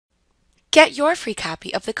Get your free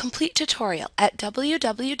copy of the complete tutorial at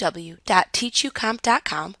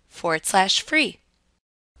www.teachucomp.com/free.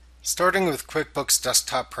 Starting with QuickBooks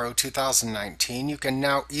Desktop Pro 2019, you can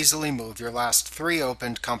now easily move your last 3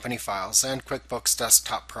 opened company files and QuickBooks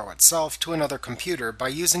Desktop Pro itself to another computer by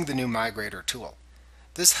using the new Migrator tool.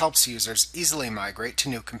 This helps users easily migrate to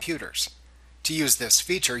new computers. To use this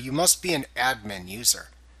feature, you must be an admin user.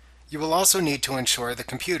 You will also need to ensure the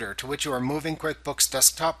computer to which you are moving QuickBooks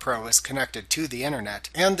Desktop Pro is connected to the internet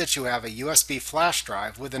and that you have a USB flash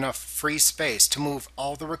drive with enough free space to move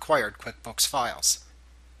all the required QuickBooks files.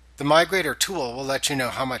 The Migrator tool will let you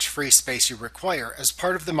know how much free space you require as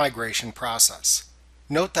part of the migration process.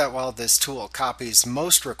 Note that while this tool copies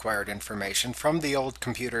most required information from the old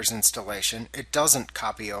computer's installation, it doesn't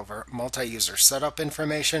copy over multi-user setup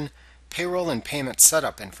information, payroll and payment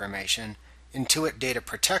setup information, Intuit Data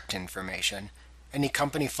Protect information, any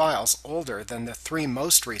company files older than the 3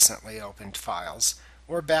 most recently opened files,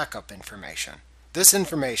 or backup information. This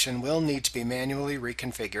information will need to be manually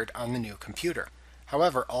reconfigured on the new computer.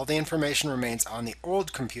 However, all the information remains on the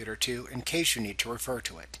old computer too in case you need to refer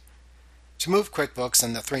to it. To move QuickBooks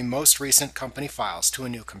and the 3 most recent company files to a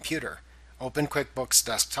new computer, open QuickBooks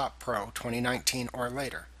Desktop Pro 2019 or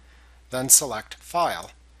later. Then select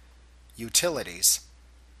File, Utilities,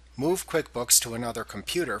 Move QuickBooks to another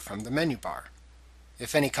computer from the menu bar.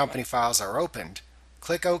 If any company files are opened,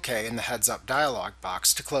 click OK in the heads-up dialog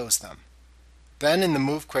box to close them. Then in the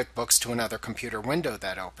Move QuickBooks to another computer window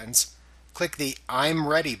that opens, click the I'm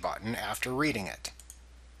Ready button after reading it.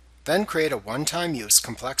 Then create a one-time use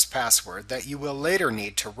complex password that you will later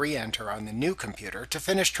need to re-enter on the new computer to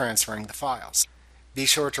finish transferring the files. Be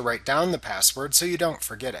sure to write down the password so you don't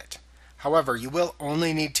forget it. However, you will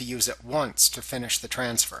only need to use it once to finish the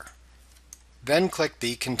transfer. Then click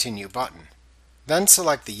the Continue button. Then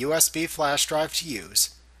select the USB flash drive to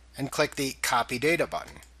use and click the Copy Data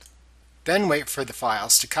button. Then wait for the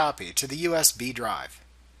files to copy to the USB drive.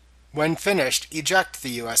 When finished, eject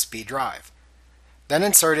the USB drive. Then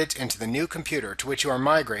insert it into the new computer to which you are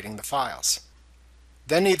migrating the files.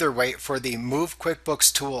 Then either wait for the Move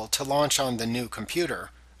QuickBooks tool to launch on the new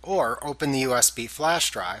computer, or open the USB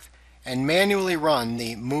flash drive and manually run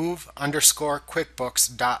the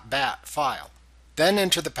move_QuickBooks.bat file. Then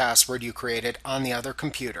enter the password you created on the other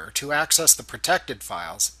computer to access the protected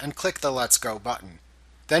files and click the Let's Go button.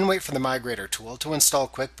 Then wait for the Migrator tool to install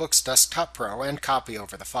QuickBooks Desktop Pro and copy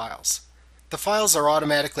over the files. The files are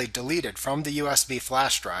automatically deleted from the USB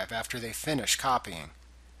flash drive after they finish copying.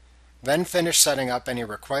 Then finish setting up any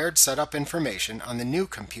required setup information on the new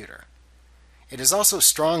computer. It is also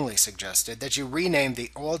strongly suggested that you rename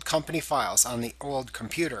the old company files on the old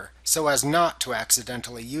computer so as not to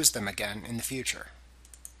accidentally use them again in the future.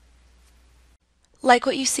 Like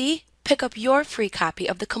what you see? Pick up your free copy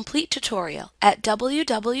of the complete tutorial at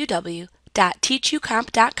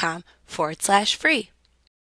www.teachucomp.com/free.